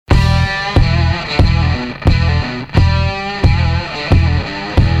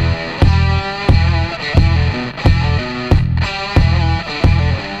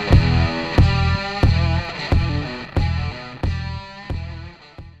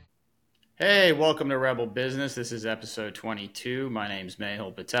Hey, welcome to Rebel Business. This is episode 22. My name's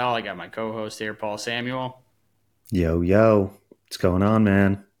Mehul Patel. I got my co-host here, Paul Samuel. Yo, yo, what's going on,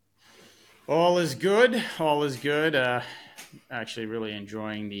 man? All is good. All is good. Actually, really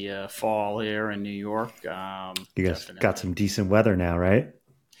enjoying the fall here in New York. You guys got Definitely. some decent weather now, right?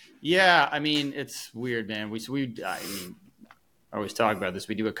 Yeah, I mean, it's weird, man. I always talk about this.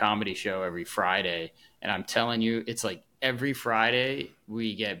 We do a comedy show every Friday, and I'm telling you, it's like every Friday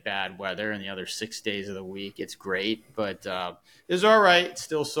we get bad weather, and the other 6 days of the week it's great. But it's all right. It's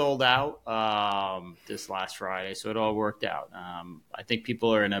still sold out this last Friday, so it all worked out. I think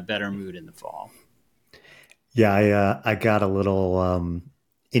people are in a better mood in the fall. Yeah, I got a little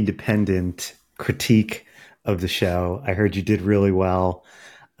independent critique of the show. I heard you did really well.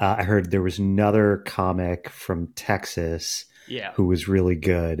 I heard there was another comic from Texas Yeah, who was really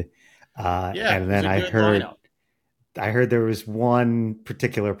good, yeah, it and was then a I good heard lineup. I heard there was one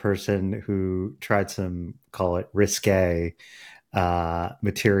particular person who tried some, call it risque,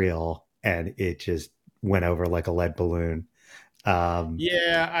 material, and it just went over like a lead balloon. Um,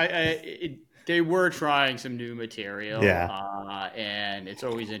 Yeah, they were trying some new material, yeah, and it's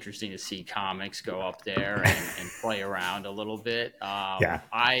always interesting to see comics go up there and play around a little bit. yeah,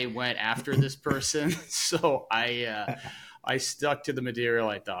 I went after this person, so I stuck to the material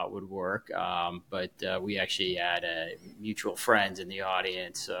I thought would work. But we actually had mutual friends in the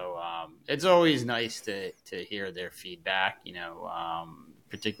audience, so it's always nice to hear their feedback.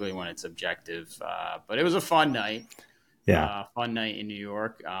 Particularly when it's objective. But it was a yeah. fun night in New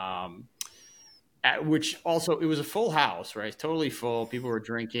York. Which also it was a full house, right? Totally full. People were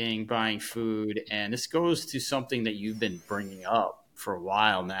drinking, buying food, and this goes to something that you've been bringing up for a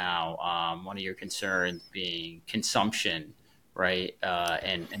while now. One of your concerns being consumption, right?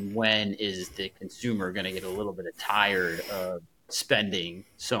 And when is the consumer going to get a little bit tired of spending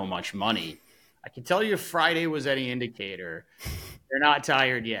so much money? I can tell you, if Friday was any indicator, they're not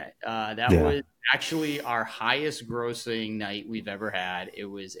tired yet. That Yeah. was actually our highest grossing night we've ever had. It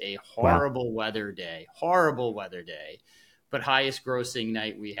was a Wow. horrible weather day, but highest grossing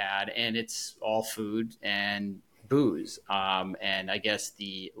night we had. And it's all food and booze. And I guess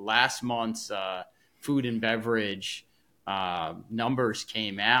the last month's food and beverage numbers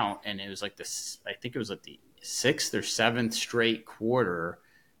came out, and it was like this, I think it was like the sixth or seventh straight quarter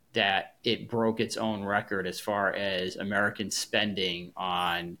that it broke its own record as far as American spending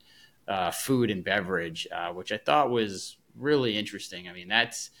on food and beverage, which I thought was really interesting. I mean,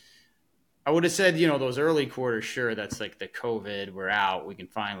 I would have said, those early quarters, sure, that's like the COVID, we're out, we can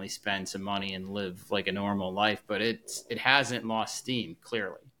finally spend some money and live like a normal life, but it hasn't lost steam,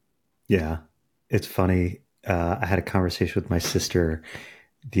 clearly. Yeah. It's funny. I had a conversation with my sister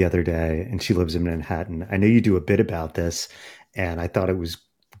the other day, and she lives in Manhattan. I know you do a bit about this, and I thought it was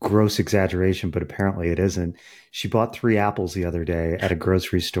gross exaggeration, but apparently it isn't. She bought three apples the other day at a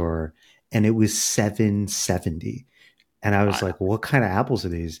grocery store, and it was 7.70. And I was I, like, well, what kind of apples are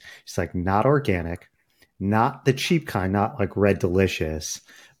these? She's like, not organic, not the cheap kind, not like Red Delicious,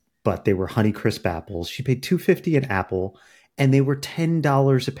 but they were Honeycrisp apples. She paid 2.50 an apple, and they were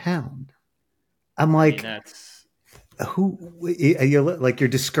 $10 a pound. I'm I mean, like, that's who? You're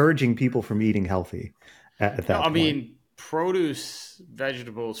discouraging people from eating healthy at no, that I point. mean, produce,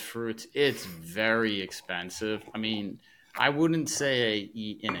 vegetables, fruits, it's very expensive. I mean, I wouldn't say I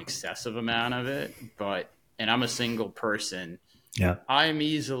eat an excessive amount of it, and I'm a single person, Yeah, I'm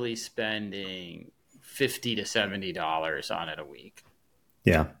easily spending $50 to $70 on it a week,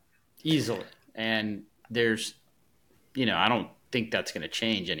 yeah, easily. And I don't think that's going to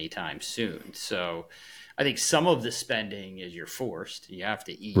change anytime soon. So I think some of the spending is you're forced. You have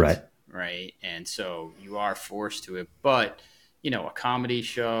to eat, right. right? And so you are forced to it. But a comedy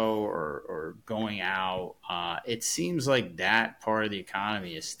show or going out, it seems like that part of the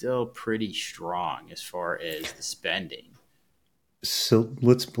economy is still pretty strong as far as the spending. So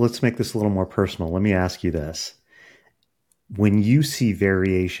let's make this a little more personal. Let me ask you this: when you see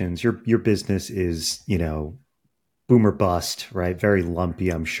variations, your business is boom or bust, right? Very lumpy,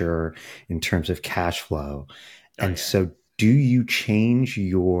 I'm sure, in terms of cash flow. Oh And yeah. so, do you change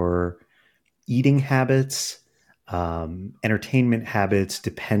your eating habits, entertainment habits,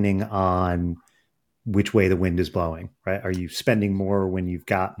 depending on which way the wind is blowing, right? Are you spending more when you've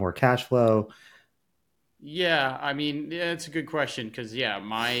got more cash flow? Yeah, I mean, yeah, it's a good question because you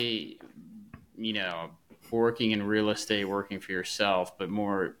know, working in real estate, working for yourself, but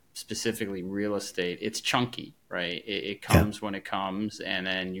more specifically real estate, it's chunky, right? It Yeah. comes when it comes, and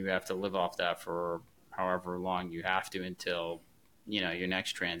then you have to live off that for however long you have to until your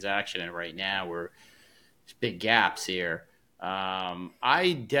next transaction. And right now, we're there's big gaps here.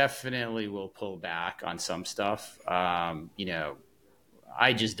 I definitely will pull back on some stuff. I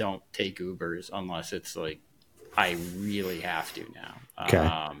just don't take Ubers unless it's like I really have to now.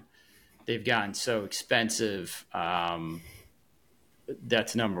 Okay. They've gotten so expensive.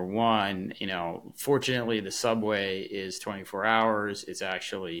 That's number one. Fortunately, the subway is 24 hours. It's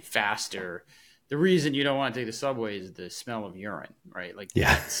actually faster. The reason you don't want to take the subway is the smell of urine, right? Like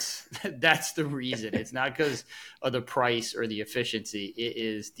Yeah. that's the reason. It's not because of the price or the efficiency. It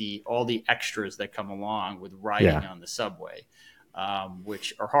is the all the extras that come along with riding Yeah. on the subway,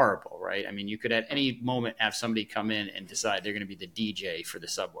 which are horrible, right? I mean, you could at any moment have somebody come in and decide they're going to be the DJ for the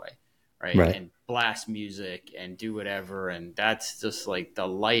subway, right? Right. And blast music and do whatever. And that's just like the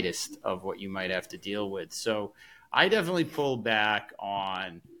lightest of what you might have to deal with. So I definitely pulled back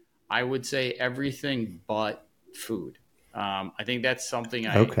on, I would say, everything but food. I think that's something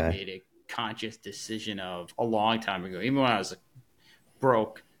I Okay. made a conscious decision of a long time ago, even when I was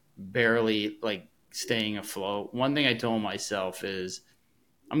broke, barely like staying afloat. One thing I told myself is,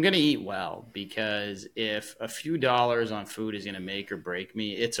 I'm going to eat well, because if a few dollars on food is going to make or break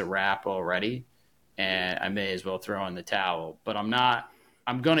me, it's a wrap already. And I may as well throw in the towel. But I'm not,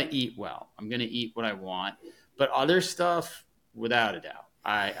 I'm going to eat well. I'm going to eat what I want. But other stuff, without a doubt,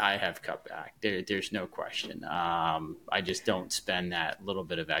 I have cut back. There's no question. I just don't spend that little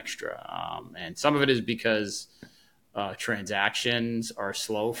bit of extra. And some of it is because transactions are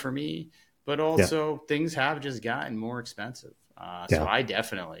slow for me, but Yeah. also things have just gotten more expensive. So Yeah. I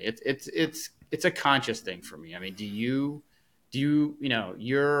definitely, it's a conscious thing for me. I mean,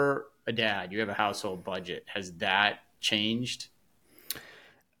 you're a dad, you have a household budget. Has that changed?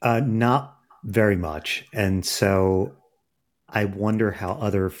 Not very much. And so I wonder how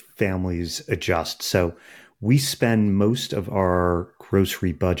other families adjust. So we spend most of our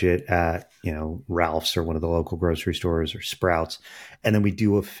grocery budget at, Ralph's or one of the local grocery stores or Sprouts. And then we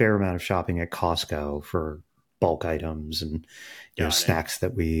do a fair amount of shopping at Costco for bulk items and, Got it. snacks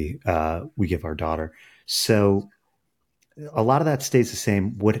that we give our daughter. So a lot of that stays the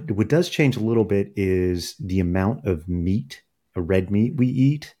same. What does change a little bit is the amount of meat, red meat we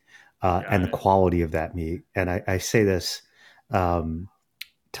eat, and Got the it. quality of that meat. And I say this um,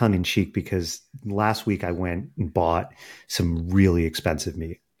 tongue in cheek because last week I went and bought some really expensive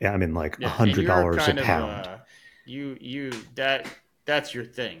meat. I mean, like a Yeah, and hundred you're dollars a kind of pound. you that's your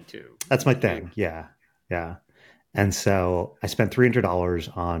thing too. That's my You thing. Yeah, yeah. And so I spent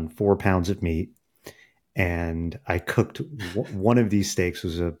 $300 on 4 pounds of meat, and I cooked one of these steaks.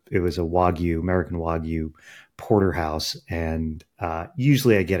 Was a Wagyu, American Wagyu porterhouse, and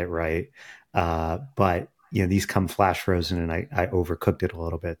usually I get it right, but these come flash frozen, and I overcooked it a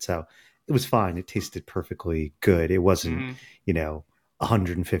little bit, so it was fine. It tasted perfectly good. It wasn't Mhm.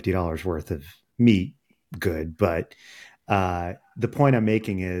 $150 worth of meat good, but the point I'm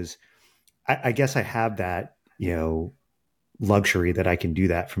making is I guess I have that luxury that I can do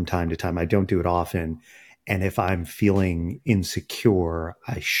that from time to time. I don't do it often. And if I'm feeling insecure,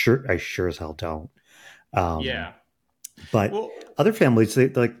 I sure as hell don't. Um, Yeah. but Well, other families,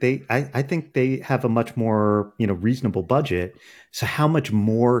 I think they have a much more, reasonable budget. So how much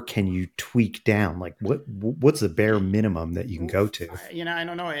more can you tweak down? Like what's the bare minimum that you can go to? I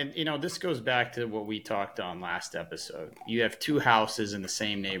don't know. And, this goes back to what we talked on last episode. You have two houses in the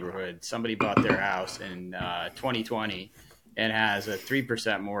same neighborhood. Somebody bought their house in 2020 and has a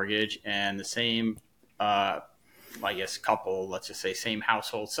 3% mortgage, and the same, I guess, couple, let's just say same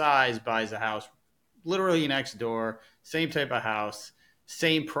household size, buys a house literally next door, same type of house,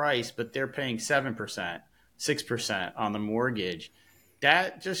 same price, but they're paying 7%, 6% on the mortgage.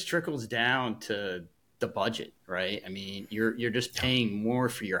 That just trickles down to the budget, right? I mean, you're just paying more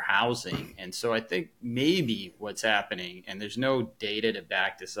for your housing. And so I think maybe what's happening, and there's no data to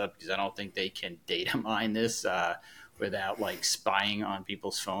back this up because I don't think they can data mine this without like spying on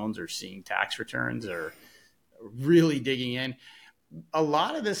people's phones or seeing tax returns or really digging in. A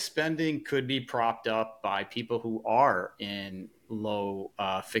lot of this spending could be propped up by people who are in low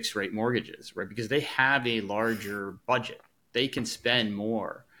fixed rate mortgages, right? Because they have a larger budget. They can spend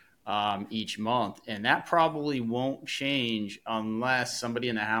more each month. And that probably won't change unless somebody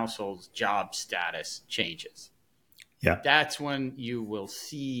in the household's job status changes. Yeah. That's when you will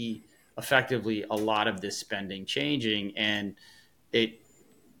see effectively a lot of this spending changing. And it,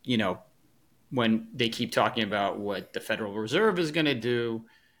 you know, when they keep talking about what the Federal Reserve is going to do,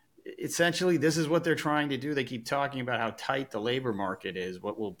 essentially this is what they're trying to do. They keep talking about how tight the labor market is.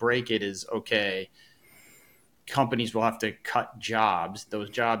 What will break it is, okay, companies will have to cut jobs. Those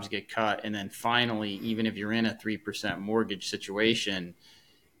jobs get cut, and then finally, even if you're in a 3% mortgage situation,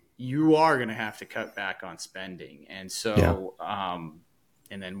 you are going to have to cut back on spending. And Yeah, so,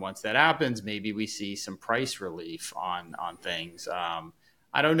 and then once that happens, maybe we see some price relief on things.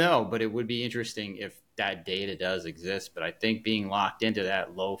 I don't know, but it would be interesting if that data does exist. But I think being locked into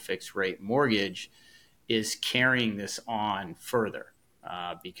that low fixed rate mortgage is carrying this on further,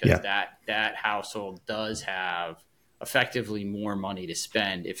 because yeah, that household does have effectively more money to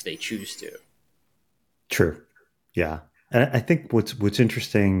spend if they choose to. true. Yeah. And I think what's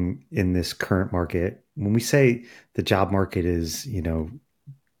interesting in this current market, when we say the job market is,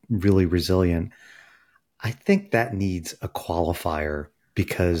 really resilient, I think that needs a qualifier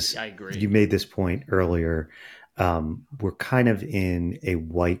because I you agree. made this point earlier. We're kind of in a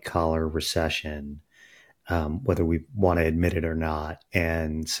white collar recession, whether we want to admit it or not.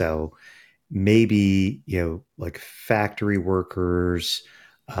 And so maybe, like factory workers,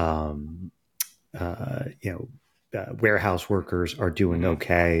 um, warehouse workers are doing Mm-hmm.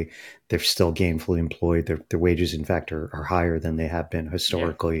 okay. They're still gainfully employed. Their wages, in fact, are higher than they have been Yeah.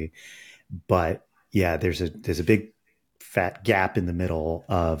 historically. But yeah, there's a big fat gap in the middle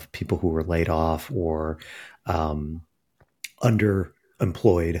of people who were laid off or um,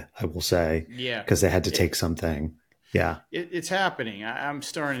 underemployed, I will say, Yeah. because they had to take It, something. Yeah, it's happening. I'm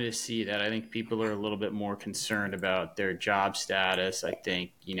starting to see that. I think people are a little bit more concerned about their job status. I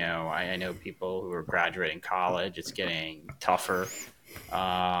think, I know people who are graduating college, it's getting tougher,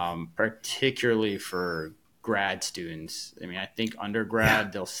 particularly for grad students. I mean, I think yeah,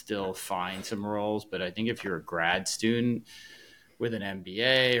 undergrad, they'll still find some roles, but I think if you're a grad student with an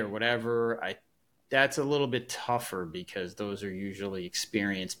MBA or whatever, that's a little bit tougher because those are usually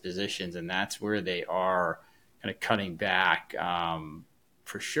experienced positions, and that's where they are kind of cutting back,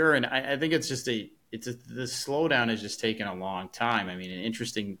 for sure. And I think the slowdown has just taken a long time. I mean, an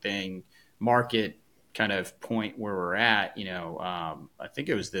interesting thing, market kind of point where we're at. I think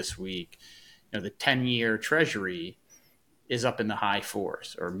it was this week. The 10-year Treasury is up in the high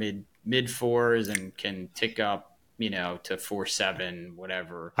fours or mid fours and can tick up, to 4.7,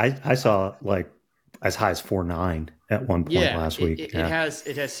 whatever. I Uh, saw like as high as 4.9 at one point yeah, last week. Yeah,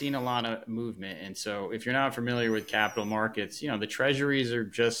 it has seen a lot of movement, and so if you're not familiar with capital markets, the treasuries are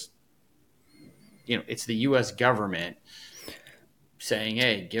just, it's the U.S. government saying,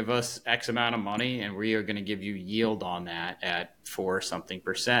 "Hey, give us X amount of money, and we are going to give you yield on that at 4 something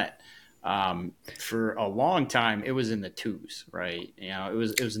percent." For a long time, it was in the twos, right? It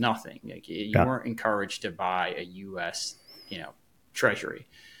was nothing. Like you yeah, weren't encouraged to buy a U.S. Treasury.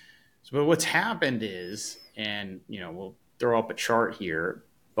 So, but what's happened is, and we'll throw up a chart here,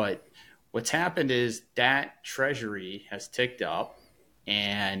 but what's happened is that Treasury has ticked up,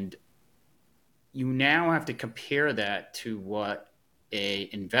 and you now have to compare that to what a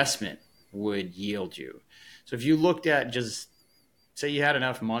investment would yield you. So if you looked at, just say you had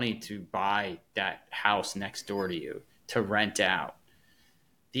enough money to buy that house next door to you to rent out,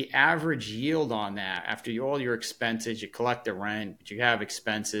 the average yield on that after all your expenses, you collect the rent, but you have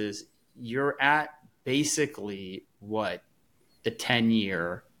expenses, you're at basically what the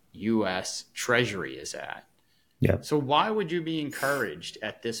 10-year US Treasury is at. yeah. So why would you be encouraged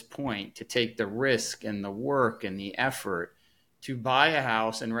at this point to take the risk and the work and the effort to buy a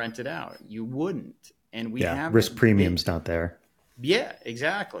house and rent it out? You wouldn't. And we Yeah, risk haven't been. premium's not there. Yeah,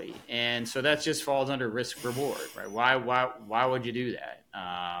 exactly. And so that just falls under risk reward, right? Why would you do that?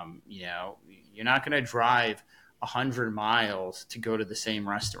 You're not going to drive 100 miles to go to the same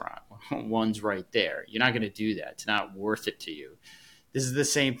restaurant. One's right there. You're not going to do that. It's not worth it to you. This is the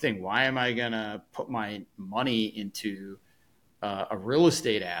same thing. Why am I going to put my money into a real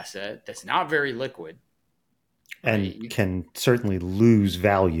estate asset that's not very liquid, right? And You can certainly lose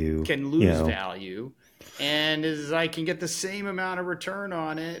value, can lose value, and is I can get the same amount of return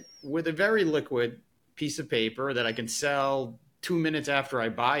on it with a very liquid piece of paper that I can sell 2 minutes after I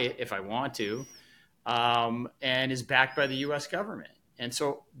buy it if I want to, and is backed by the U.S. government. And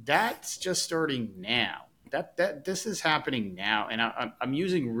so that's just starting now. That this is happening now, and I'm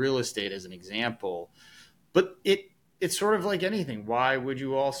using real estate as an example, but it's sort of like anything. Why would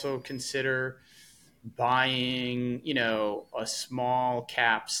you also consider buying, a small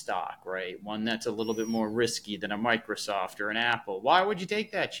cap stock, right? One that's a little bit more risky than a Microsoft or an Apple. Why would you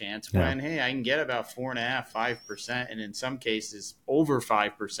take that chance yeah, when, hey, I can get about 4.5, 5%, and in some cases over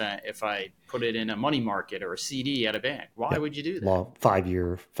 5% if I put it in a money market or a CD at a bank? Why yeah. would you do that? Long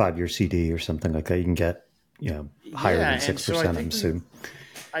 5-year CD or something like that. You can get, higher Yeah, than and so I 6%, I'm think assuming.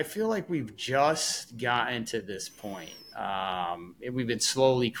 I feel like we've just gotten to this point. We've been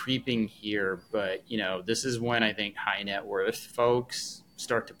slowly creeping here, but this is when I think high net worth folks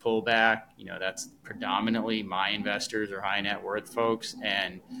start to pull back. That's predominantly my investors or high net worth folks.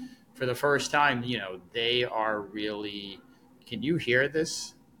 And for the first time, they are really, can you hear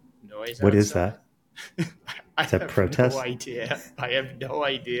this noise What is outside? that? I Is that have no protest? idea. I have no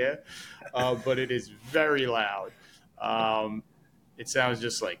idea, but it is very loud. Um, it sounds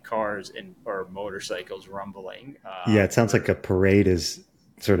just like cars or motorcycles rumbling. Yeah, it sounds like a parade is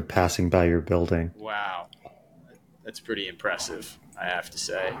sort of passing by your building. Wow, that's pretty impressive, I have to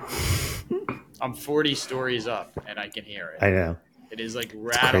say. I'm 40 stories up and I can hear it. I know. It is like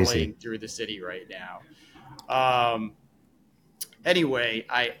It's crazy. rattling through the city right now. Um, anyway,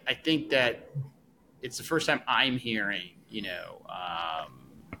 I think that it's the first time I'm hearing,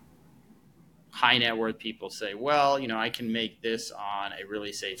 high net worth people say, well, I can make this on a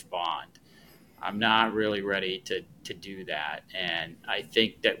really safe bond. I'm not really ready to do that. And I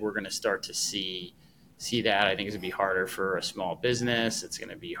think that we're going to start to see that. I think it's going to be harder for a small business. It's going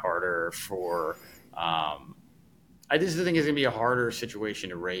to be harder for, I just think it's going to be a harder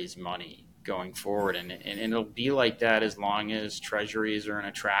situation to raise money going forward. And it'll be like that as long as treasuries are an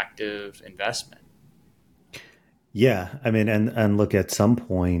attractive investment. Yeah, I mean, and look, at some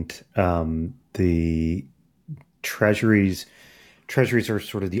point, the treasuries treasuries are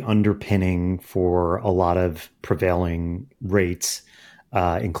sort of the underpinning for a lot of prevailing rates,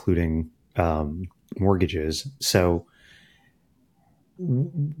 including mortgages. So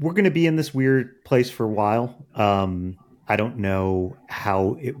we're going to be in this weird place for a while. I don't know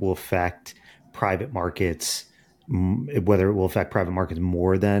how it will affect private markets, whether it will affect private markets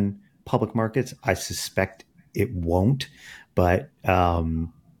more than public markets. I suspect it won't, but the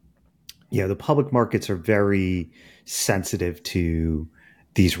public markets are very sensitive to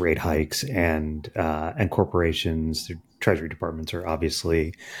these rate hikes, and corporations, their treasury departments are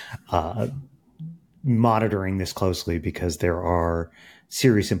obviously uh, monitoring this closely because there are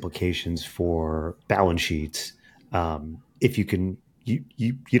serious implications for balance sheets. If you can,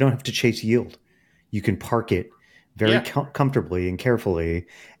 you don't have to chase yield. You can park it very Yeah. comfortably and carefully,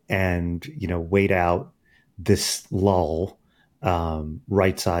 and wait out this lull.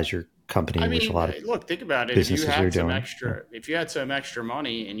 Right size your company, I which a mean, lot of look, think about it. businesses are doing. Yeah. If you had some extra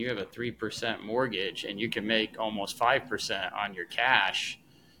money and you have a 3% mortgage and you can make almost 5% on your cash,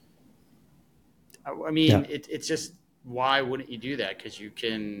 I mean, Yeah. it's just, why wouldn't you do that? Because you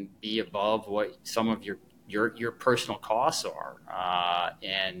can be above what some of your personal costs are,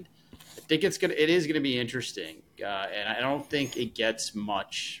 and I think it is gonna be interesting, and I don't think it gets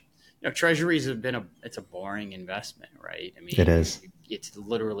much. Treasuries have been it's a boring investment, right? I It mean, is. it's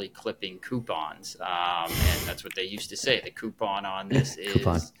literally clipping coupons, and that's what they used to say. The coupon on this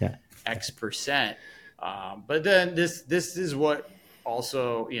Coupon. is Yeah. X percent. But then this is what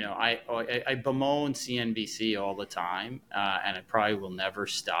also, I bemoan CNBC all the time, and I probably will never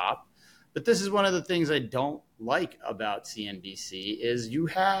stop. But this is one of the things I don't like about CNBC is you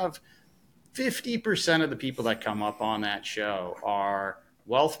have 50% of the people that come up on that show are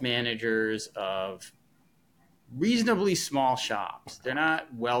wealth managers of reasonably small shops. They're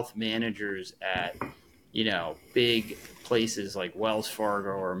not wealth managers at, big places like Wells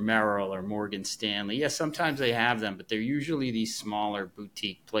Fargo or Merrill or Morgan Stanley. Yes, sometimes they have them, but they're usually these smaller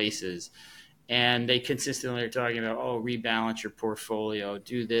boutique places. And they consistently are talking about, oh, rebalance your portfolio,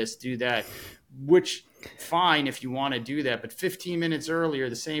 do this, do that, which fine if you want to do that. But 15 minutes earlier,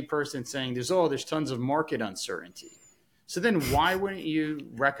 the same person saying there's tons of market uncertainty. So then why wouldn't you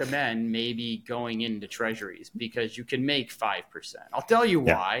recommend maybe going into treasuries? Because you can make 5%. I'll tell you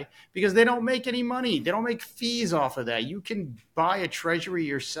Yeah. why. Because they don't make any money. They don't make fees off of that. You can buy a treasury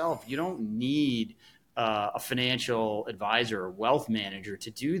yourself. You don't need a financial advisor or wealth manager to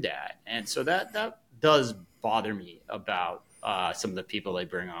do that. And so that does bother me about some of the people they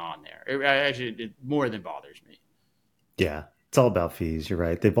bring on there. It more than bothers me. Yeah. It's all about fees. You're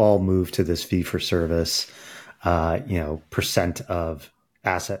right. They've all moved to this fee for service, percent of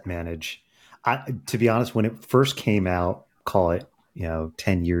asset manage. To be honest, when it first came out, call it,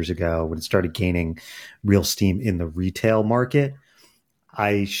 10 years ago, when it started gaining real steam in the retail market,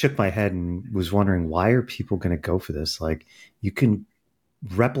 I shook my head and was wondering, why are people going to go for this? Like, you can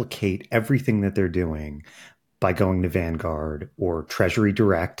replicate everything that they're doing by going to Vanguard or Treasury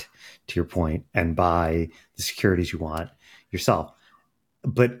Direct, to your point, and buy the securities you want yourself.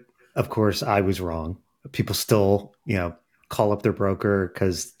 But of course, I was wrong. People still, call up their broker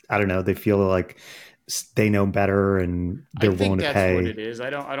because, I don't know, they feel like they know better and I they're willing think to that's what pay. it is. I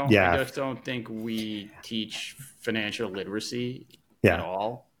Yeah. just don't think we teach financial literacy at Yeah.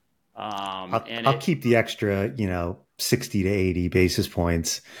 all. I'll, And I'll keep the extra, 60 to 80 basis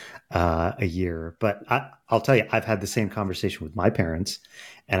points. a year. But I'll tell you, I've had the same conversation with my parents,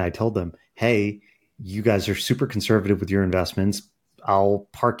 and I told them, "Hey, you guys are super conservative with your investments. I'll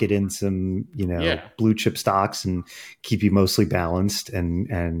park it in some, Yeah. blue chip stocks and keep you mostly balanced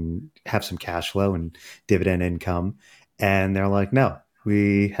and have some cash flow and dividend income." And they're like, "No,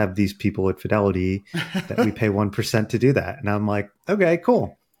 we have these people at Fidelity that we pay 1% to do that." And I'm like, "Okay,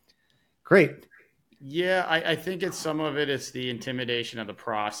 cool, great." Yeah, I think it's some of it. It's the intimidation of the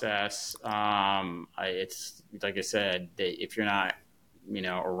process. It's like I said, if you're not,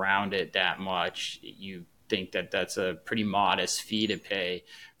 around it that much, you think that that's a pretty modest fee to pay.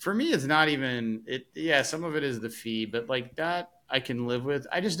 For me, it's not even it. Yeah, some of it is the fee, but like that, I can live with.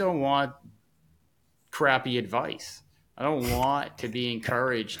 I just don't want crappy advice. I don't want to be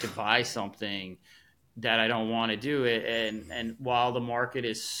encouraged to buy something that I don't want to do it. And while the market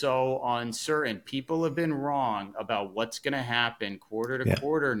is so uncertain, people have been wrong about what's going to happen quarter to Yeah,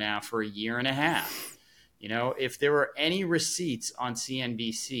 quarter now for a year and a half. If there were any receipts on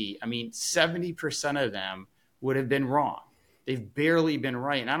CNBC, I mean, 70% of them would have been wrong. They've barely been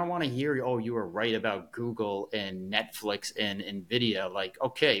right. And I don't want to hear, oh, you were right about Google and Netflix and Nvidia. Like,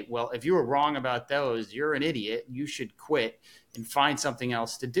 okay, well, if you were wrong about those, you're an idiot. You should quit and find something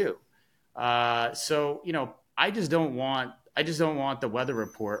else to do. So I just don't want the weather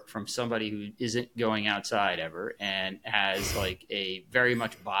report from somebody who isn't going outside ever and has like a very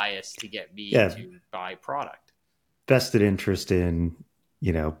much bias to get me yeah, to buy product. vested interest in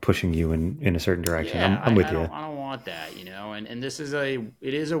pushing you in a certain direction. Yeah, I'm with I you. don't I don't want that, and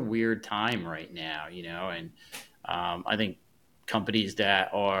it is a weird time right now, and I think companies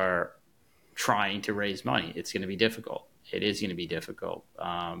that are trying to raise money, it's going to be difficult. It is going to be difficult.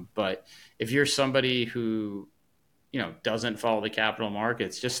 But if you're somebody who doesn't follow the capital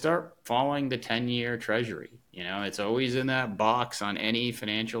markets, just start following the 10-year treasury. It's always in that box on any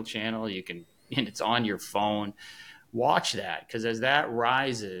financial channel you can, and it's on your phone. Watch that, because as that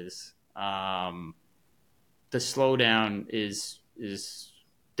rises, the slowdown is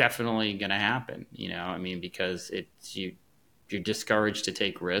definitely going to happen. I mean, because you're discouraged to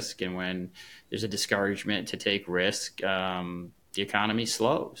take risk, and when there's a discouragement to take risk, the economy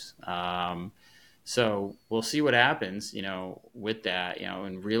slows. So we'll see what happens, with that,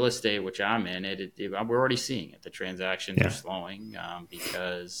 in real estate, which I'm in. We're already seeing it. The transactions are Yeah, slowing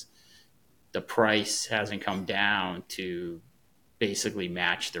because the price hasn't come down to basically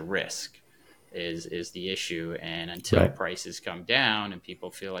match the risk. Is the issue, and until right. prices come down and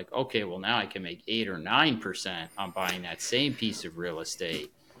people feel like, okay, well, now I can make 8 or 9% on buying that same piece of real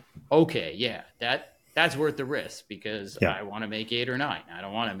estate. Okay, yeah, that's worth the risk, because Yeah, I want to make 8 or 9. I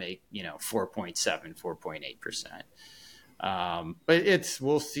don't want to make 4.7, 4.8%. But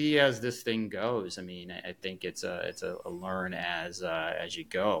we'll see as this thing goes. I mean, I think it's a learn as you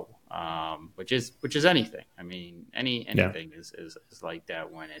go, which is anything. I mean, yeah. anything is like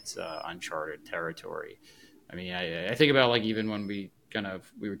that when it's uncharted territory. I mean, I think about, like, even when we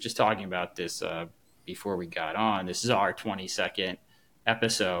were just talking about this before we got on. This is our 22nd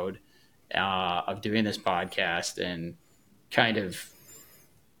episode of doing this podcast, and kind of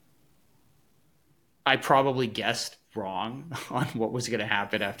I probably guessed wrong on what was going to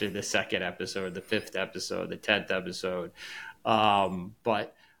happen after the second episode, the fifth episode, the 10th episode.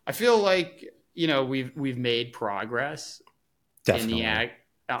 But I feel like we've made progress in the Definitely.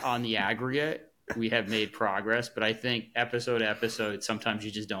 on the aggregate. We have made progress, but I think episode to episode, sometimes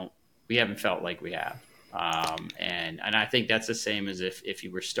you just don't. We haven't felt like we have. And I think that's the same as if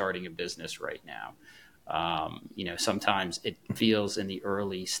you were starting a business right now. Sometimes it feels in the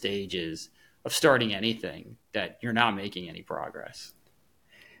early stages of starting anything that you're not making any progress.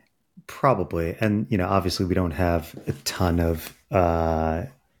 Probably. And, obviously we don't have a ton of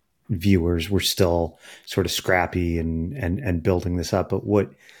viewers. We're still sort of scrappy and building this up. But what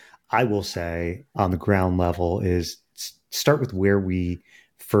I will say on the ground level is start with where we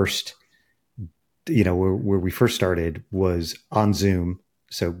first, where we first started was on Zoom.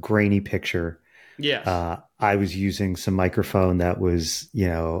 So grainy picture. Yes. I was using some microphone that was,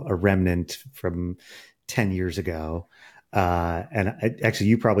 a remnant from 10 years ago. Actually,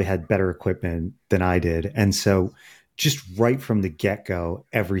 you probably had better equipment than I did. And so just right from the get go,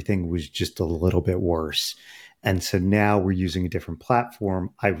 everything was just a little bit worse. And so now we're using a different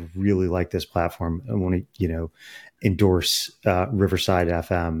platform. I really like this platform. I want to, endorse Riverside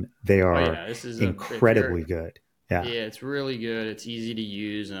FM. They Oh are yeah. This is if you're incredibly good. Yeah. Yeah, it's really good. It's easy to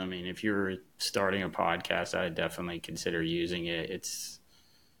use. I mean, if you're starting a podcast, I would definitely consider using it. It's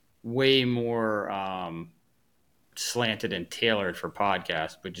way more slanted and tailored for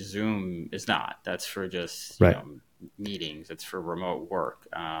podcasts, but Zoom is not. That's for just Right. meetings. It's for remote work.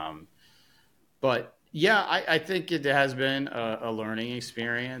 But yeah, I think it has been a learning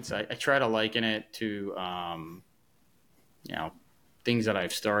experience. I try to liken it to, you know, things that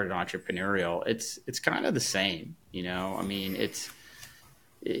I've started entrepreneurial. It's kind of the same, you know. I mean,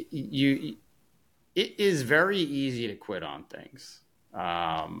 you it is very easy to quit on things.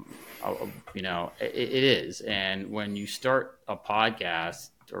 You know, it is. And when you start a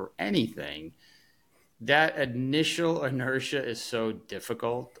podcast or anything, that initial inertia is so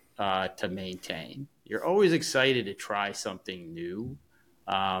difficult to maintain. You're always excited to try something new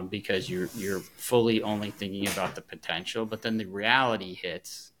because you're fully only thinking about the potential, but then the reality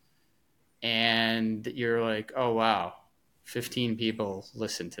hits, and you're like, oh wow, 15 people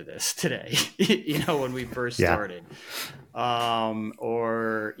listened to this today. You know, when we first Yeah. started,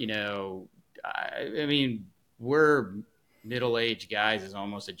 or you know, I mean, we're middle-aged guys is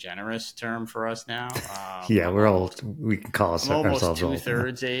almost a generous term for us now. Yeah. We're old. We can call I'm almost ourselves two old. Yeah.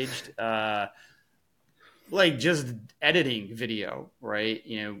 thirds aged. Like just editing video, right?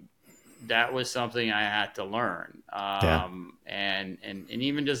 You know, that was something I had to learn. Yeah. And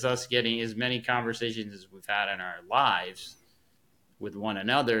even just us getting as many conversations as we've had in our lives with one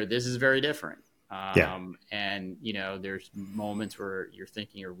another, this is very different. Yeah. And you know, there's moments where you're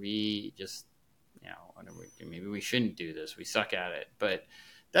thinking, are we just, you know, maybe we shouldn't do this. We suck at it, but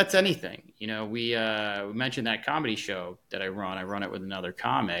that's anything. You know, we mentioned that comedy show that I run. I run it with another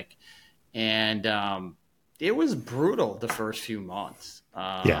comic, and it was brutal the first few months.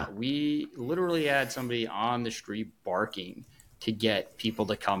 Yeah. We literally had somebody on the street barking to get people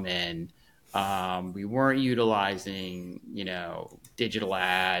to come in. We weren't utilizing, you know, digital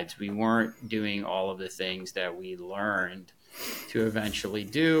ads. We weren't doing all of the things that we learned to eventually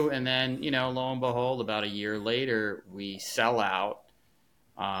do. And then, you know, lo and behold, about a year later, we sell out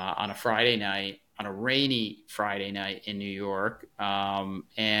on a Friday night, on a rainy Friday night in New York.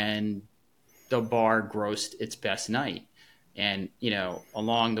 And the bar grossed its best night. And, you know,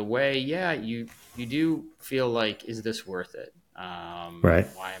 along the way, yeah, you do feel like, is this worth it? Right.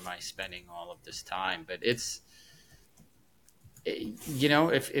 Why am I spending all of this time? But you know,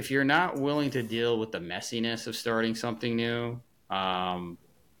 if you're not willing to deal with the messiness of starting something new, and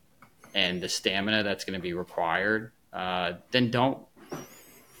the stamina that's going to be required, then don't.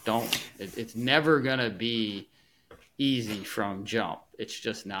 It's never going to be easy from jump. It's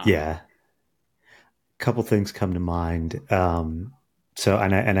just not. Yeah. Couple things come to mind. So,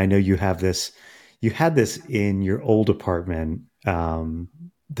 and I know you have this, you had this in your old apartment,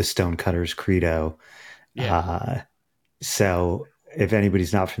 the Stonecutters Credo. Yeah. So if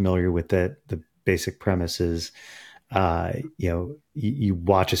anybody's not familiar with the basic premise is, you know, you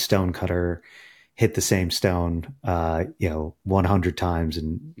watch a stonecutter hit the same stone, you know, 100 times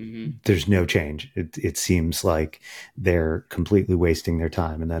and there's no change. It seems like they're completely wasting their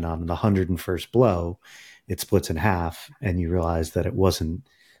time. And then on the 101st blow, it splits in half and you realize that it wasn't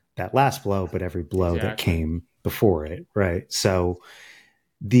that last blow, but every blow that came before it. Right. So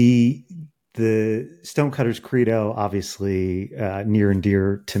the Stonecutters Credo, obviously near and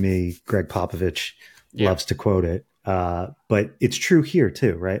dear to me, Greg Popovich loves to quote it. But it's true here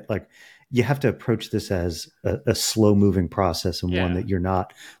too, right? Like you have to approach this as a slow moving process and one that you're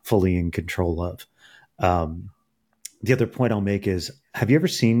not fully in control of. The other point I'll make is, have you ever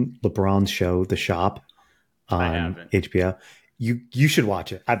seen LeBron's show, The Shop, on HBO? You should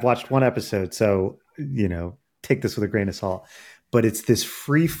watch it. I've watched one episode, so, you know, take this with a grain of salt, but it's this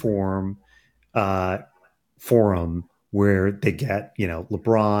free form forum where they get, you know,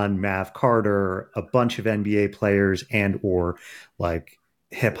 LeBron, Mav Carter, a bunch of NBA players and or like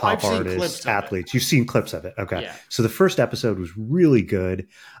hip hop artists, athletes. You've seen clips of it. Okay. Yeah. So the first episode was really good.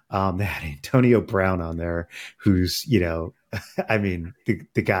 They had Antonio Brown on there, who's, you know, I mean,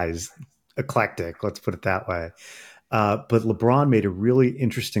 the guy's eclectic, let's put it that way. But LeBron made a really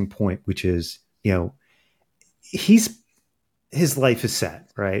interesting point, which is, you know, his life is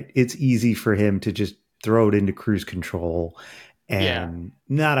set, right? It's easy for him to just throw it into cruise control and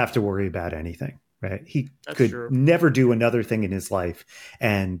not have to worry about anything, right? He could never do another thing in his life,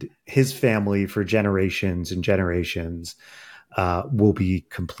 and his family for generations and generations will be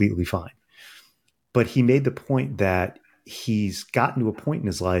completely fine. But he made the point that he's gotten to a point in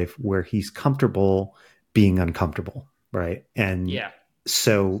his life where he's comfortable being uncomfortable, right? And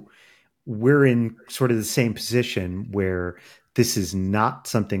so we're in sort of the same position where this is not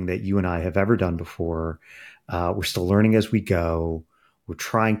something that you and I have ever done before. We're still learning as we go. We're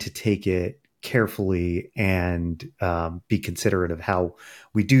trying to take it carefully and be considerate of how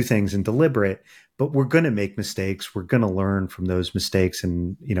we do things and deliberate, but we're going to make mistakes. We're going to learn from those mistakes.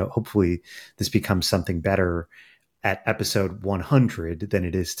 And, you know, hopefully this becomes something better at episode 100 than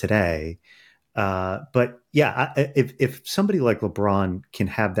it is today. But yeah, if somebody like LeBron can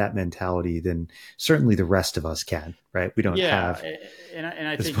have that mentality, then certainly the rest of us can, right? We don't Yeah, have and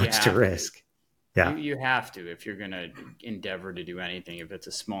I as think you much to have to. risk. Yeah. You have to if you're going to endeavor to do anything. If it's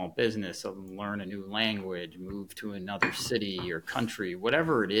a small business, learn a new language, move to another city or country,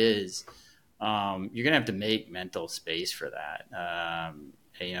 whatever it is, you're going to have to make mental space for that.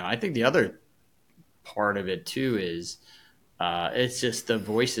 I think the other part of it too is it's just the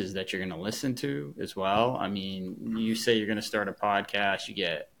voices that you're going to listen to as well. I mean, you say you're going to start a podcast, you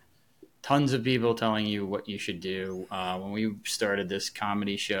get tons of people telling you what you should do. When we started this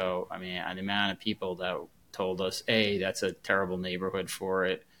comedy show, I mean, the amount of people that told us, "Hey, that's a terrible neighborhood for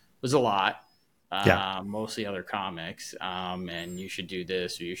it," was a lot. Yeah. Mostly other comics, and you should do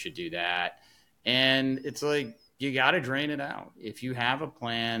this or you should do that. And it's like you got to drain it out. If you have a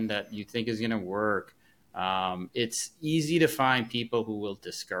plan that you think is going to work, it's easy to find people who will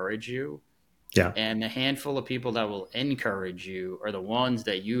discourage you, Yeah. and the handful of people that will encourage you are the ones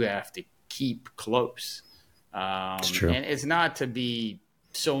that you have to keep close. It's true. And it's not to be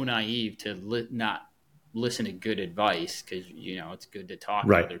so naive to not listen to good advice, because it's good to talk to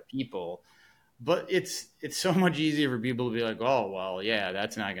Right. other people. But it's so much easier for people to be like, oh well, yeah,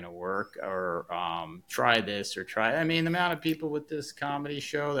 that's not going to work, or try this or try. I mean, the amount of people with this comedy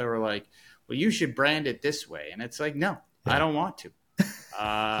show that were like, well, you should brand it this way, and it's like, no, I Yeah. don't want to.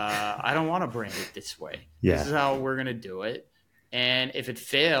 I don't want to brand it this way. Yeah. This is how we're going to do it. And if it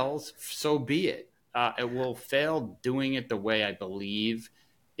fails, so be it. It will fail doing it the way I believe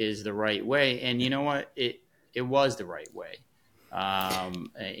is the right way. And you know what? It was the right way.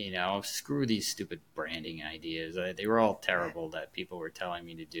 Screw these stupid branding ideas. They were all terrible that people were telling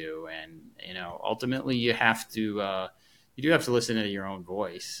me to do. And, ultimately you do have to listen to your own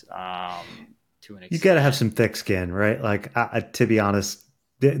voice. To an You got to have extent. some thick skin, right? Like, to be honest,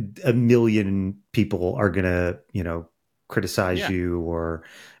 a million people are going to, criticize Yeah. you or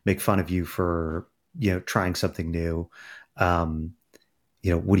make fun of you for, trying something new. Um,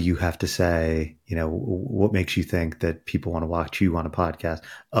 what do you have to say? What makes you think that people want to watch you on a podcast?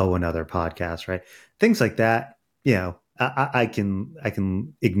 Oh, another podcast, right? Things like that. I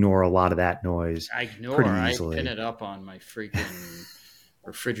can ignore a lot of that noise pretty I pin easily. it up on my freaking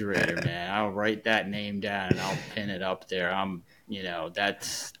refrigerator, man. I'll write that name down and I'll pin it up there.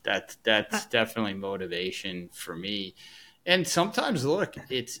 That's definitely motivation for me. And sometimes, look,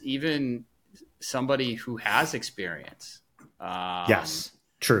 it's even somebody who has experience. Um, Yes,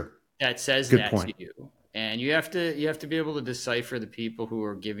 true. that says Good that to point. you, and you have to be able to decipher the people who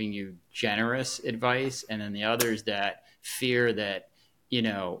are giving you generous advice, and then the others that fear that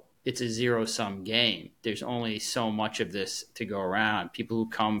it's a zero sum game. There's only so much of this to go around. People who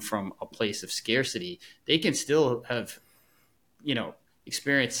come from a place of scarcity, they can still have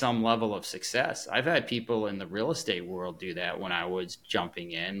experienced some level of success. I've had people in the real estate world do that when I was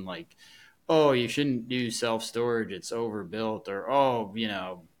jumping in, like, oh, you shouldn't do self storage, it's overbuilt, or oh,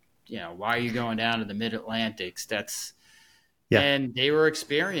 why are you going down to the mid Atlantics? Yeah. And they were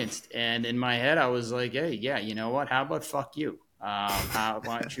experienced. And in my head, I was like, hey, yeah, you know what? How about fuck you? Why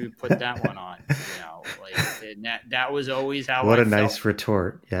don't you put that one on? And that was always how What I a felt. nice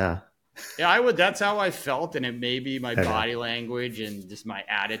retort. Yeah. Yeah, I would. That's how I felt, and it maybe my I know. body language and just my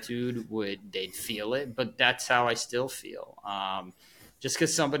attitude they'd feel it, but that's how I still feel. Just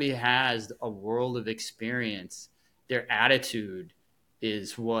because somebody has a world of experience, their attitude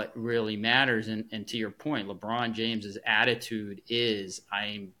is what really matters. And to your point, LeBron James's attitude is,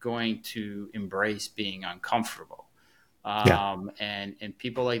 I'm going to embrace being uncomfortable. Yeah. And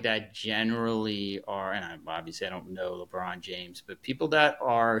people like that generally are, and obviously I don't know LeBron James, but people that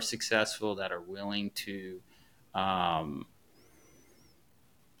are successful, that are willing to, um,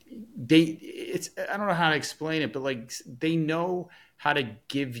 I don't know how to explain it, but like they know how to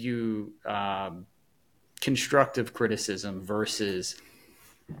give you constructive criticism versus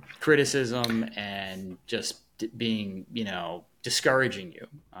criticism and just being, discouraging you.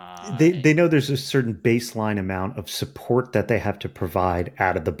 They know there's a certain baseline amount of support that they have to provide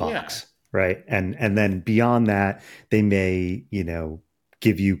out of the Yeah. box, right? And then beyond that, they may,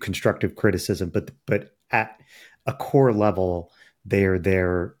 give you constructive criticism, but at a core level, they are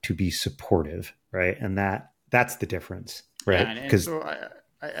there to be supportive, right? And that's the difference, Yeah, right? and Because so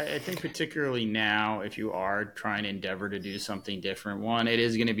I think particularly now, if you are trying to endeavor to do something different, one, it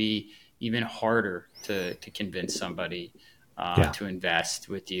is going to be even harder to convince somebody yeah, to invest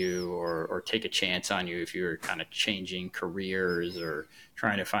with you, or take a chance on you if you're kind of changing careers or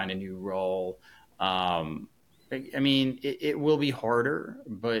trying to find a new role. I mean, it will be harder,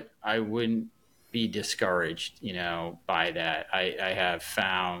 but I wouldn't. be discouraged, by that. I have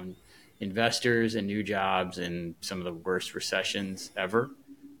found investors and new jobs in some of the worst recessions ever.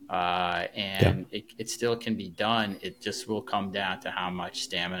 Yeah. And it still can be done. It just will come down to how much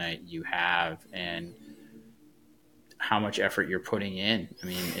stamina you have and how much effort you're putting in. I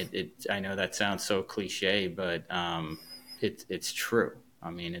mean, I know that sounds so cliche, but it's true. I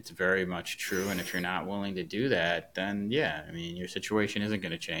mean, it's very much true. And if you're not willing to do that, then yeah, I mean, your situation isn't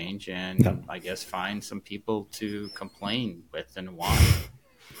going to change. No. And I guess find some people to complain with and whine.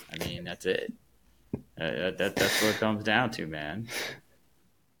 I mean, that's it. That's what it comes down to, man.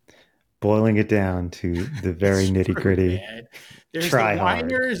 Boiling it down to the very It's nitty true, gritty, man. There's the try hard.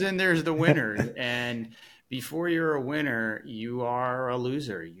 whiners and there's the winners. And before you're a winner, you are a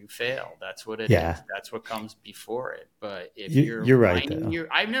loser. You fail. That's what it Yeah. is. That's what comes before it. But if you're You're right, whining, though.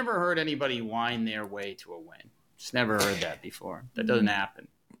 I've never heard anybody whine their way to a win. Just never heard that before. That doesn't happen.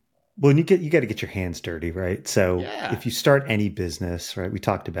 Well, you got to get your hands dirty, right? So Yeah, if you start any business, right? We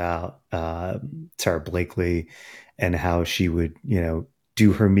talked about Sarah Blakely and how she would,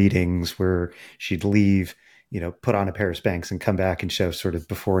 do her meetings where she'd leave, put on a pair of Spanx and come back and show sort of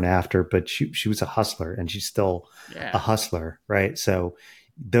before and after. But she was a hustler, and she's still a yeah, hustler, right? So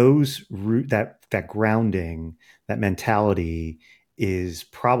those that grounding, that mentality is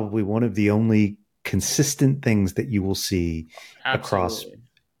probably one of the only consistent things that you will see across absolutely.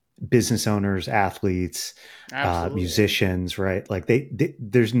 business owners, athletes, Absolutely. musicians, right? Like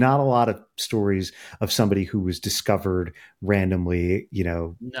there's not a lot of stories of somebody who was discovered randomly,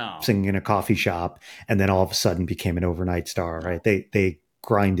 No, singing in a coffee shop and then all of a sudden became an overnight star, right? no, They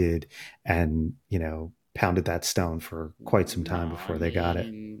grinded and, pounded that stone for quite some no. time I before they got it.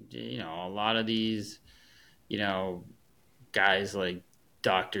 mean, a lot of these, you know, guys like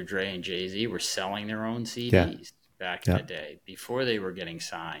Dr. Dre and Jay Z were selling their own Yeah. CDs back in Yeah. the day before they were getting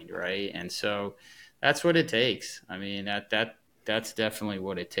signed, right? And so that's what it takes. I mean, that's definitely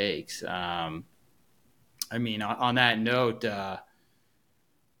what it takes. I mean, on that note,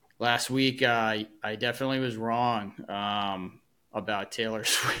 last week I definitely was wrong about Taylor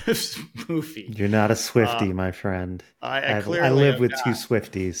Swift's movie. You're not a Uh, Swifty, my friend. I I clearly live am with two not.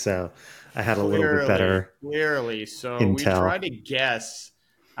 Swifties, so I had a little bit Clearly, better clearly. So we intel. try to guess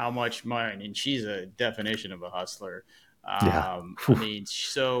how much money, and she's a definition of a hustler. Yeah. I Whew. mean,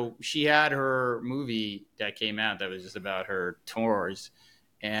 so she had her movie that came out that was just about her tours,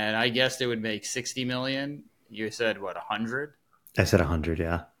 and I guessed it would make 60 million. You said what, 100? I said 100.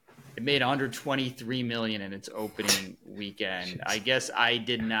 Yeah. It made 123 million in its opening weekend. I Jeez. guess I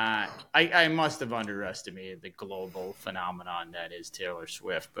did not. I must have underestimated the global phenomenon that is Taylor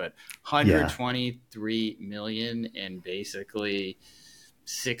Swift, but Yeah. 123 million in basically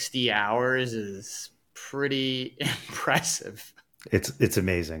 60 hours is pretty impressive. It's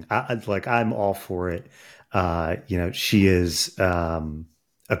amazing. I'm all for it. She is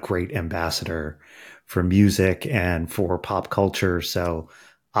a great ambassador for music and for pop culture. So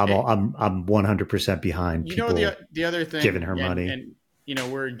It, I'm 100% behind the people other giving thing, her money. and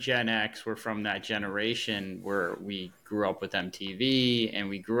we're Gen X. We're from that generation where we grew up with MTV and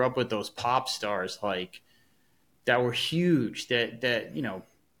we grew up with those pop stars like that were huge. That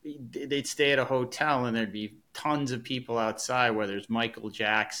they'd stay at a hotel and there'd be tons of people outside. Whether it's Michael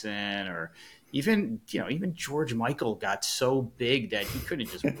Jackson or even George Michael got so big that he couldn't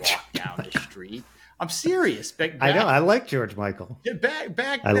just walk George down the Michael. street. I'm serious. I know. I like George Michael. Back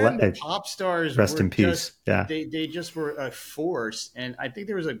then, the pop stars Rest were in peace. just Yeah. they just were a force, and I think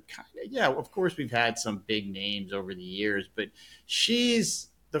there was a yeah. Of course, we've had some big names over the years, but she's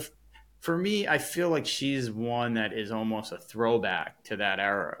the for me. I feel like she's one that is almost a throwback to that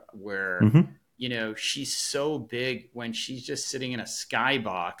era where Hmm. she's so big when she's just sitting in a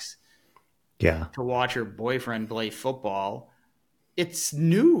skybox Yeah. to watch her boyfriend play football. It's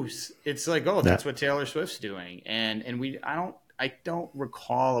news. It's like, oh, Yeah. that's what Taylor Swift's doing, and I don't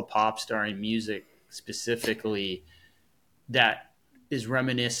recall a pop star in music specifically that is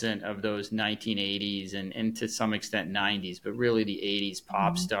reminiscent of those 1980s and to some extent 90s, but really the 80s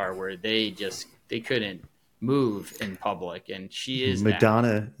pop star where they couldn't move in public, and she is that.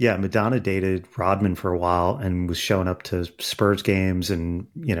 Madonna dated Rodman for a while and was showing up to Spurs games, and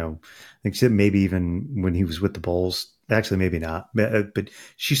I think she said maybe even when he was with the Bulls. Actually, maybe not, but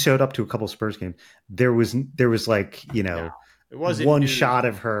she showed up to a couple of Spurs games. There was like No, it wasn't one news. shot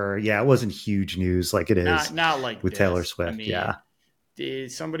of her. Yeah, it wasn't huge news like it is Not like with Taylor this. I Swift. mean, Yeah,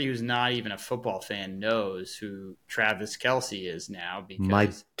 somebody who's not even a football fan knows who Travis Kelsey is now my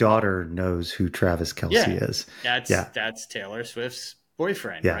because daughter knows who Travis Kelsey yeah, is. that's Yeah, that's Taylor Swift's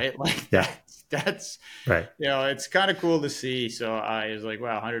boyfriend, Yeah. right? Like Yeah. that's Right. it's kind of cool to see. So I was like,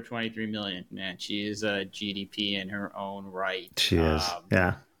 wow, 123 million, man. She is a GDP in her own right. She is.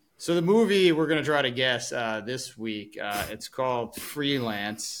 Yeah. So the movie we're gonna try to guess this week, it's called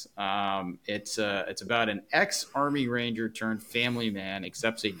Freelance. It's about an ex-army ranger turned family man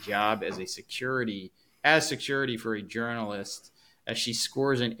accepts a job as security for a journalist as she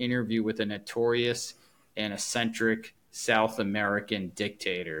scores an interview with a notorious and eccentric South American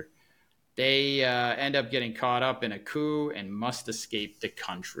dictator. They end up getting caught up in a coup and must escape the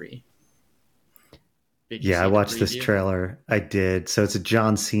country. Did you Yeah, I see the watched this preview? trailer. I did. So it's a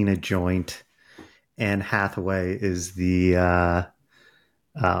John Cena joint. Anne Hathaway is the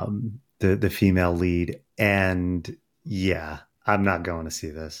female lead, and yeah, I'm not going to see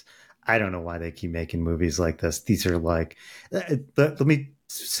this. I don't know why they keep making movies like this. These are like, let me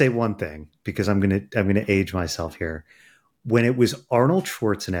say one thing because I'm gonna age myself here. When it was Arnold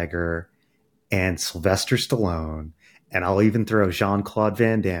Schwarzenegger and Sylvester Stallone, and I'll even throw Jean Claude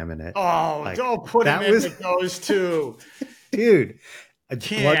Van Damme in it, Oh, like don't put him that in was with those two. dude.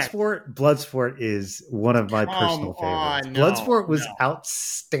 Can't. Bloodsport is one of my Come personal favorites. on. No, Bloodsport was no.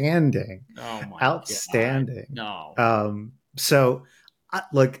 outstanding, Oh my God. outstanding. No. So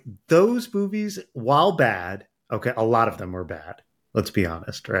like those movies, while bad, okay, a lot of them were bad. Let's be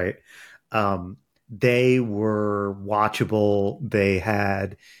honest, right? They were watchable. They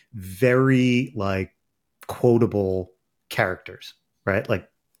had very like quotable characters, right? Like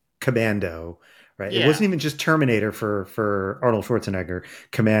Commando, right? It Yeah. wasn't even just Terminator for Arnold Schwarzenegger,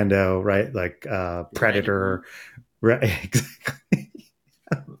 Commando, right? Like Ready, Room. Predator, right? Exactly.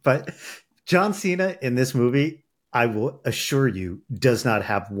 But John Cena in this movie, I will assure you, does not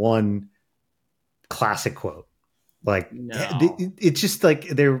have one classic quote. Like No. it's just like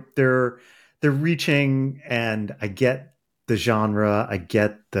they're reaching, and I get the genre, I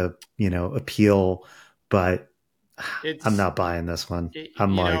get the appeal, but I'm It's not buying this one.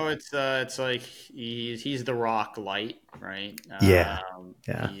 I'm like, it's like he's the Rock light, right? yeah,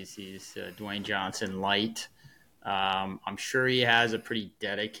 yeah, He's Dwayne Johnson light. I'm sure he has a pretty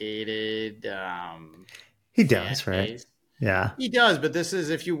dedicated he fan does, right? base. Yeah, He does, but this is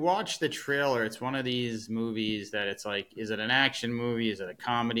if you watch the trailer, it's one of these movies that it's like, is it an action movie? Is it a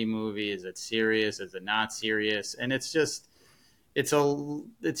comedy movie? Is it serious? Is it not serious? And it's just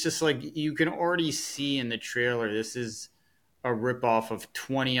like you can already see in the trailer this is a ripoff of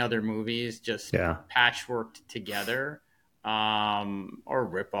 20 other movies just yeah. patchworked together, or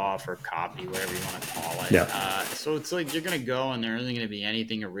ripoff or copy, whatever you want to call it. Yeah. So it's like you're gonna go and there isn't gonna be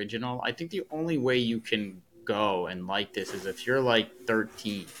anything original. I think the only way you can go and like this is if you're like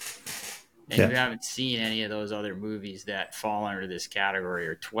 13 and Yeah. you haven't seen any of those other movies that fall under this category,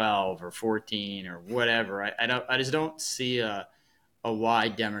 or 12 or 14 or whatever. I just don't see a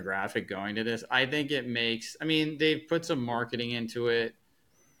wide demographic going to this. I think it makes, I mean, they've put some marketing into it.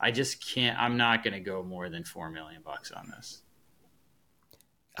 I just can't, I'm not going to go more than $4 million on this.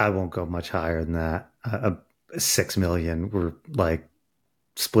 I won't go much higher than that. 6 million. We're like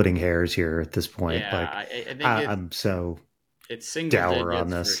splitting hairs here at this point. Yeah, Like I think I'm so it's single dour on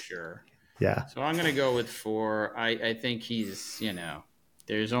digits for this. sure. Yeah. So I'm going to go with 4. I think he's,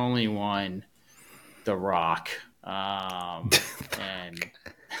 there's only one, The Rock. And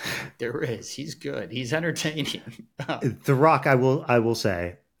there is. He's good. He's entertaining. The Rock, I will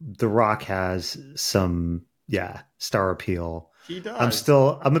say, The Rock has some star appeal. He does.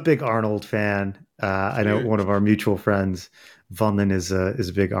 I'm a big Arnold fan. I know one Huge. of our mutual friends, Vundin, is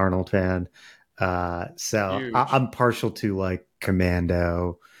a big Arnold fan. So Huge. I'm partial to like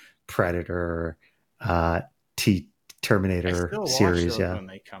Commando, Predator, T I Terminator still watch series. those Yeah, when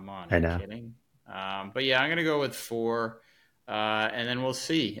they come on. Are I you know. kidding? But yeah, I'm gonna go with 4, and then we'll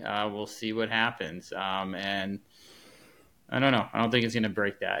see. We'll see what happens. And I don't know. I don't think it's gonna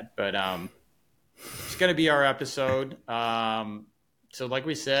break that, but it's gonna be our episode. So like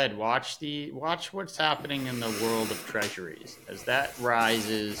we said, watch what's happening in the world of treasuries as that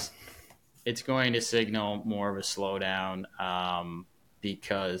rises. It's going to signal more of a slowdown,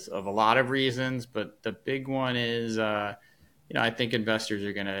 because of a lot of reasons, but the big one is, I think investors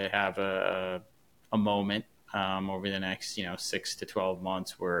are going to have a moment over the next 6 to 12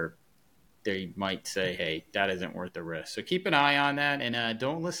 months where they might say, "Hey, that isn't worth the risk." So keep an eye on that, and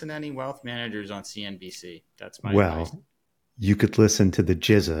don't listen to any wealth managers on CNBC. That's my advice. Well, you could listen to the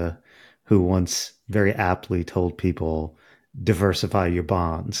Jizza, who once very aptly told people, diversify your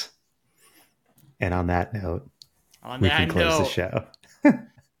bonds. And on that note, On we can that close the note, show.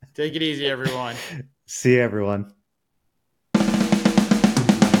 take it easy, everyone. See you, everyone.